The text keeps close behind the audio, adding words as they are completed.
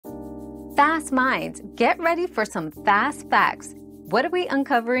Fast minds, get ready for some fast facts. What are we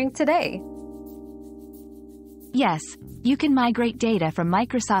uncovering today? Yes, you can migrate data from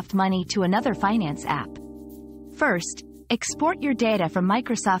Microsoft Money to another finance app. First, export your data from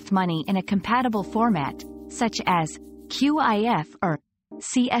Microsoft Money in a compatible format, such as QIF or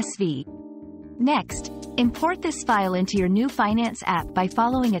CSV. Next, import this file into your new finance app by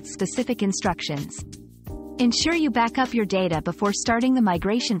following its specific instructions. Ensure you back up your data before starting the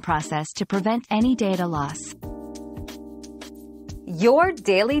migration process to prevent any data loss. Your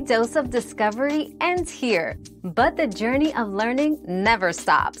daily dose of discovery ends here, but the journey of learning never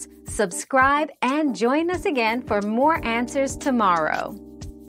stops. Subscribe and join us again for more answers tomorrow.